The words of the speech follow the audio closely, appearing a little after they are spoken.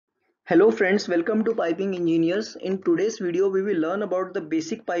Hello friends, welcome to Piping Engineers. In today's video, we will learn about the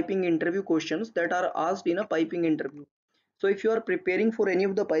basic piping interview questions that are asked in a piping interview. So if you are preparing for any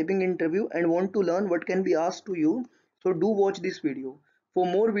of the piping interview and want to learn what can be asked to you, so do watch this video. For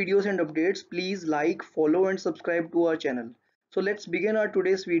more videos and updates, please like, follow and subscribe to our channel. So let's begin our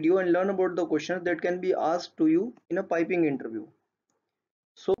today's video and learn about the questions that can be asked to you in a piping interview.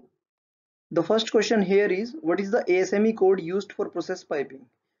 So the first question here is, what is the ASME code used for process piping?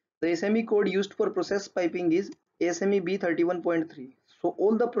 The ASME code used for process piping is ASME B31.3. So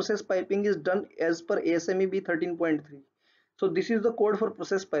all the process piping is done as per ASME B13.3. So this is the code for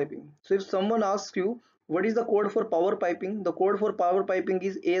process piping. So if someone asks you what is the code for power piping, the code for power piping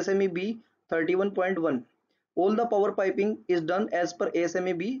is ASME B31.1. All the power piping is done as per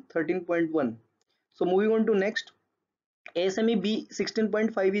ASME B13.1. So moving on to next, ASME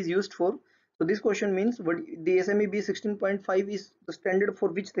B16.5 is used for. So this question means what the ASME B16.5 is the standard for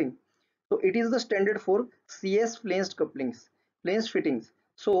which thing? So it is the standard for CS flanged couplings, flanged fittings.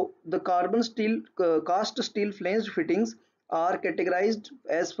 So the carbon steel, cast steel flanged fittings are categorized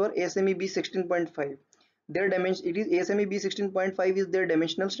as per ASME B16.5. Their dimension, it is ASME B16.5 is their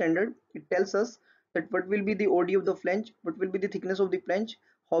dimensional standard. It tells us that what will be the OD of the flange, what will be the thickness of the flange,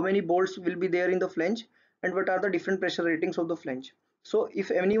 how many bolts will be there in the flange, and what are the different pressure ratings of the flange. So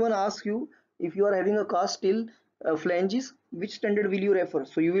if anyone asks you, if you are having a cast steel flanges, which standard will you refer?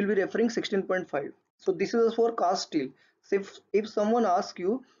 So you will be referring 16.5. So this is for cast steel. So if someone asks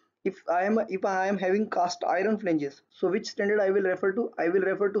you, if I am having cast iron flanges, so which standard I will refer to? I will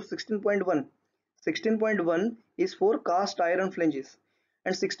refer to 16.1. 16.1 is for cast iron flanges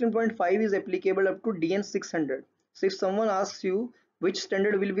and 16.5 is applicable up to DN 600. So if someone asks you which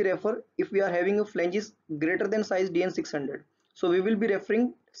standard will we refer if we are having a flanges greater than size DN 600, so we will be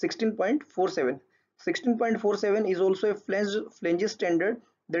referring 16.47. 16.47 is also a flanges standard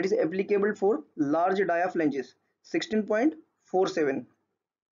that is applicable for large dia flanges. 16.47.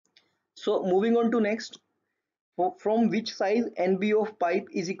 So moving on to next, from which size NB of pipe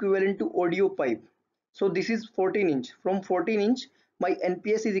is equivalent to OD of pipe? So this is 14 inch. From 14 inch, my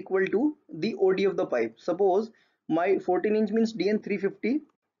NPS is equal to the OD of the pipe. Suppose my 14 inch means DN 350.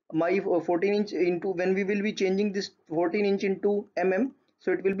 My 14 inch into, when we will be changing this 14 inch into mm,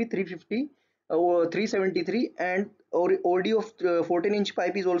 so it will be 350 or 373, and our OD of 14 inch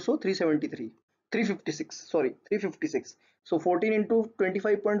pipe is also 373. 356, sorry, 356. So 14 into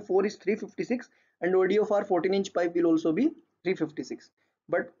 25.4 is 356, and OD of our 14 inch pipe will also be 356.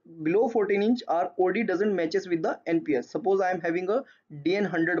 But below 14 inch, our OD doesn't matches with the NPS. Suppose I am having a DN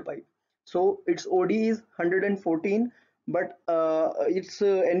 100 pipe, so its OD is 114, but its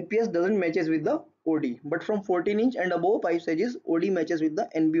NPS doesn't matches with the OD. But from 14 inch and above pipe sizes, OD matches with the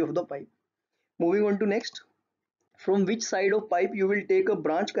NB of the pipe. Moving on to next, from which side of pipe you will take a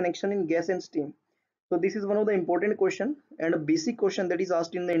branch connection in gas and steam? So this is one of the important question and a basic question that is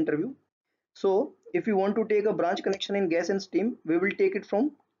asked in the interview. So if you want to take a branch connection in gas and steam, we will take it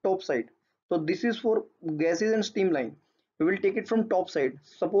from top side. So this is for gases and steam line. We will take it from top side.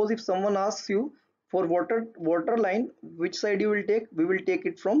 Suppose if someone asks you for water line, which side you will take? We will take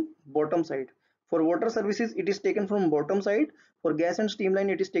it from bottom side. For water services, it is taken from bottom side. For gas and steam line,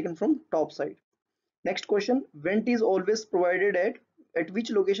 it is taken from top side. Next question, vent is always provided at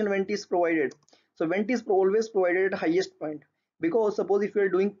which location vent is provided? So vent is always provided at highest point, because suppose if we are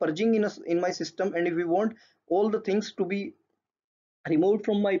doing purging in my system, and if we want all the things to be removed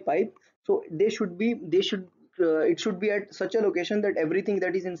from my pipe, so it should be at such a location that everything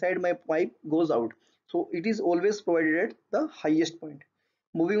that is inside my pipe goes out. So it is always provided at the highest point.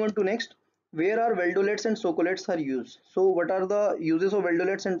 Moving on to next, where are weldolets and socolets are used? So what are the uses of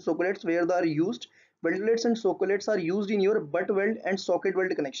weldolets and socolets, where they are used? Weldolets and socolets are used in your butt weld and socket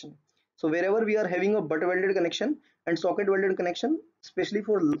weld connection. So wherever we are having a butt welded connection and socket welded connection, especially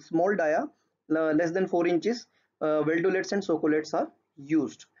for small dia less than 4 inches, weldolets and socolets are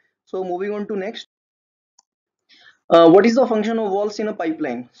used. So moving on to next, what is the function of valves in a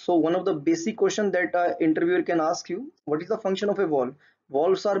pipeline? So one of the basic question that interviewer can ask you, what is the function of a valve?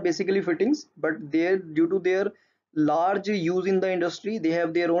 Valves are basically fittings, but they, due to their large use in the industry, they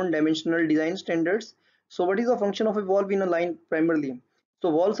have their own dimensional design standards. So what is the function of a valve in a line primarily? So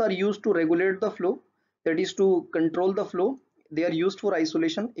valves are used to regulate the flow, that is to control the flow. They are used for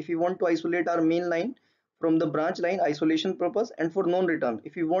isolation. If you want to isolate our main line from the branch line, isolation purpose, and for non-return,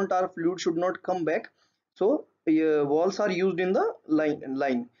 if you want our fluid should not come back, so walls are used in the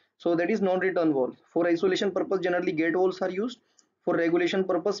line. So that is non-return wall. For isolation purpose, generally gate walls are used. For regulation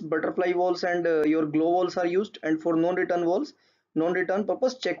purpose, butterfly walls and your glow walls are used, and for non-return walls, non-return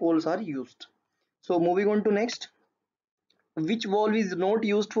purpose, check walls are used. So moving on to next, which valve is not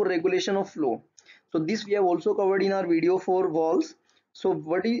used for regulation of flow? So this we have also covered in our video for valves. So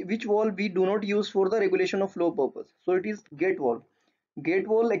which valve we do not use for the regulation of flow purpose? So it is gate valve. Gate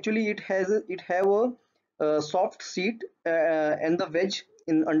valve actually it have a soft seat and the wedge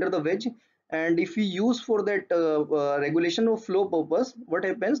in under the wedge, and if we use for that regulation of flow purpose, what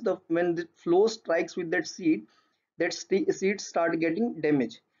happens, the when the flow strikes with that seat, that seats start getting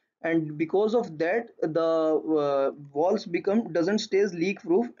damaged, and because of that the walls become doesn't stays leak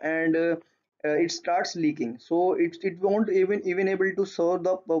proof, and it starts leaking, so it won't even able to serve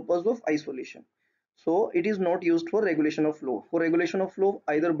the purpose of isolation. So it is not used for regulation of flow. For regulation of flow,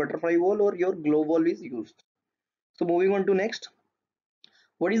 either butterfly valve or your globe valve is used. So moving on to next,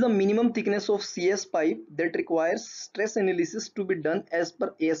 what is the minimum thickness of CS pipe that requires stress analysis to be done as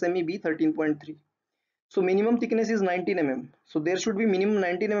per ASME B 13.3? So minimum thickness is 19 mm. So there should be minimum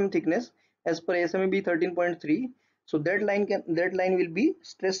 19 mm thickness as per ASME 13.3. So that line will be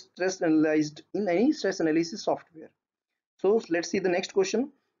stress analyzed in any stress analysis software. So let's see the next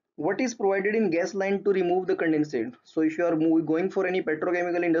question. What is provided in gas line to remove the condensate? So if you are going for any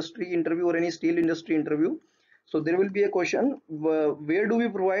petrochemical industry interview or any steel industry interview, so there will be a question, where do we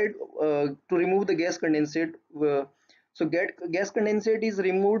provide to remove the gas condensate? So gas condensate is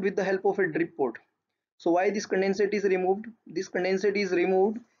removed with the help of a drip port. So why this condensate is removed? This condensate is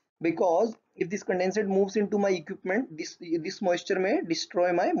removed because if this condensate moves into my equipment, this moisture may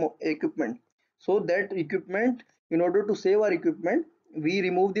destroy my equipment. So that equipment, in order to save our equipment, we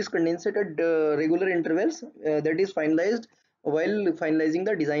remove this condensate at regular intervals. That is finalized while finalizing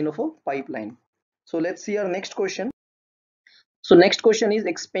the design of a pipeline. So let's see our next question. So next question is,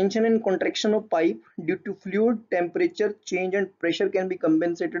 expansion and contraction of pipe due to fluid temperature change and pressure can be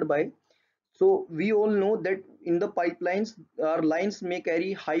compensated by. So we all know that in the pipelines, our lines may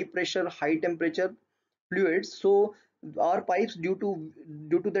carry high pressure, high temperature fluids. So our pipes, due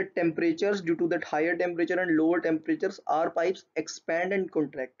to that temperatures, due to that higher temperature and lower temperatures, our pipes expand and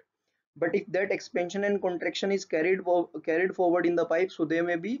contract. But if that expansion and contraction is carried forward in the pipe, so there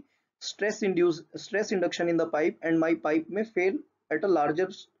may be stress induction in the pipe, and my pipe may fail at a larger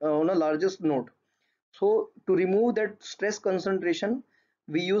on a largest note. So to remove that stress concentration,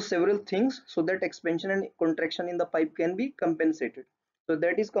 we use several things so that expansion and contraction in the pipe can be compensated. So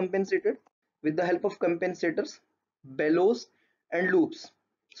that is compensated with the help of compensators, bellows, and loops.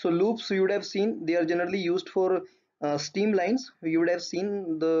 So loops you would have seen, they are generally used for steam lines. You would have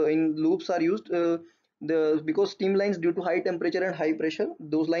seen the in loops are used the because steam lines, due to high temperature and high pressure,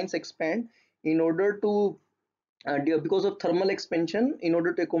 those lines expand in order to because of thermal expansion. In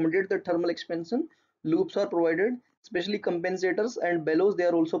order to accommodate the thermal expansion, loops are provided, especially compensators and bellows, they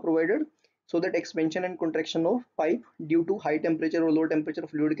are also provided, so that expansion and contraction of pipe due to high temperature or low temperature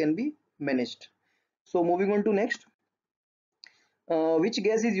fluid can be managed. So moving on to next, which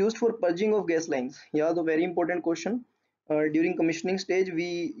gas is used for purging of gas lines? Yeah, the very important question. During commissioning stage,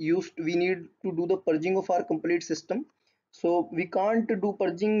 we need to do the purging of our complete system. So we can't do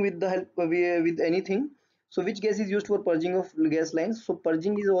purging with the help with anything. So which gas is used for purging of gas lines? So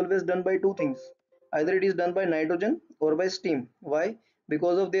purging is always done by two things. Either it is done by nitrogen or by steam. Why?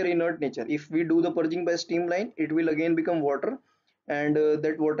 Because of their inert nature. If we do the purging by steam line, it will again become water, and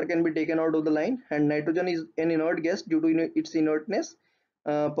that water can be taken out of the line, and nitrogen is an inert gas. Due to its inertness,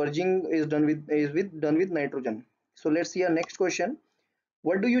 purging is done with nitrogen. So let's see our next question.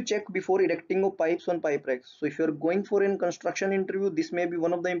 What do you check before erecting of pipes on pipe racks? So if you are going for a construction interview, this may be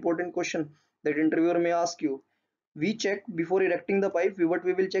one of the important question that interviewer may ask you. We check before erecting the pipe. What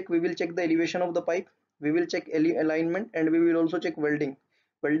we will check? We will check the elevation of the pipe. We will check alignment, and we will also check welding.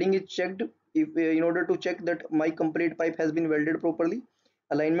 Welding is checked if in order to check that my complete pipe has been welded properly.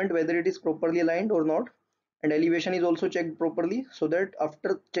 Alignment, whether it is properly aligned or not, and elevation is also checked properly, so that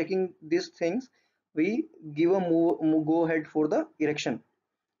after checking these things, we give a go ahead for the erection.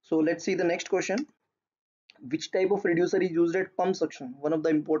 So let's see the next question. Which type of reducer is used at pump suction? One of the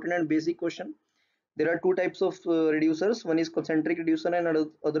important and basic question. There are two types of reducers. One is concentric reducer and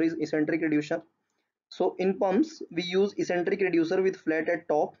other is eccentric reducer. So in pumps, we use eccentric reducer with flat at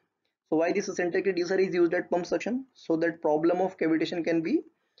top. So why this eccentric reducer is used at pump suction? So that problem of cavitation can be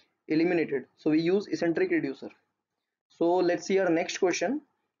eliminated. So we use eccentric reducer. So let's see our next question.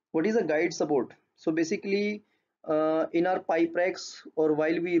 What is a guide support? So basically, in our pipe racks or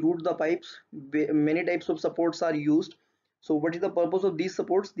while we route the pipes, many types of supports are used. So what is the purpose of these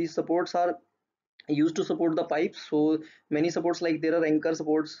supports? These supports are used to support the pipes. So many supports, like there are anchor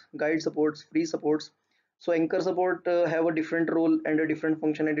supports, guide supports, free supports. So anchor support have a different role and a different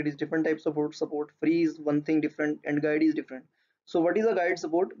function, and it is different types of support. Free is one thing different and guide is different. So what is a guide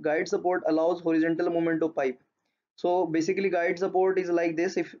support? Guide support allows horizontal movement of pipe. So basically guide support is like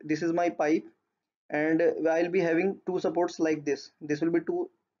this. If this is my pipe, and I'll be having two supports like this will be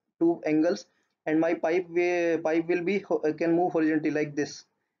two angles, and my pipe will be can move horizontally like this.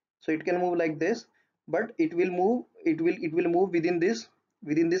 So it can move like this, but it will move within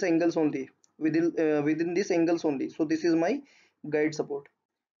this angles only, within these angles only. So this is my guide support.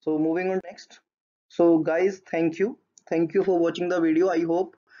 So moving on next. So guys, thank you for watching the video. I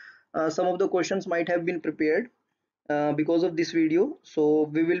hope some of the questions might have been prepared because of this video. So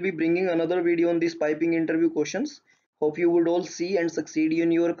we will be bringing another video on this piping interview questions. Hope you would all see and succeed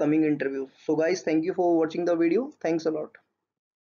in your coming interview. So guys, thank you for watching the video. Thanks a lot.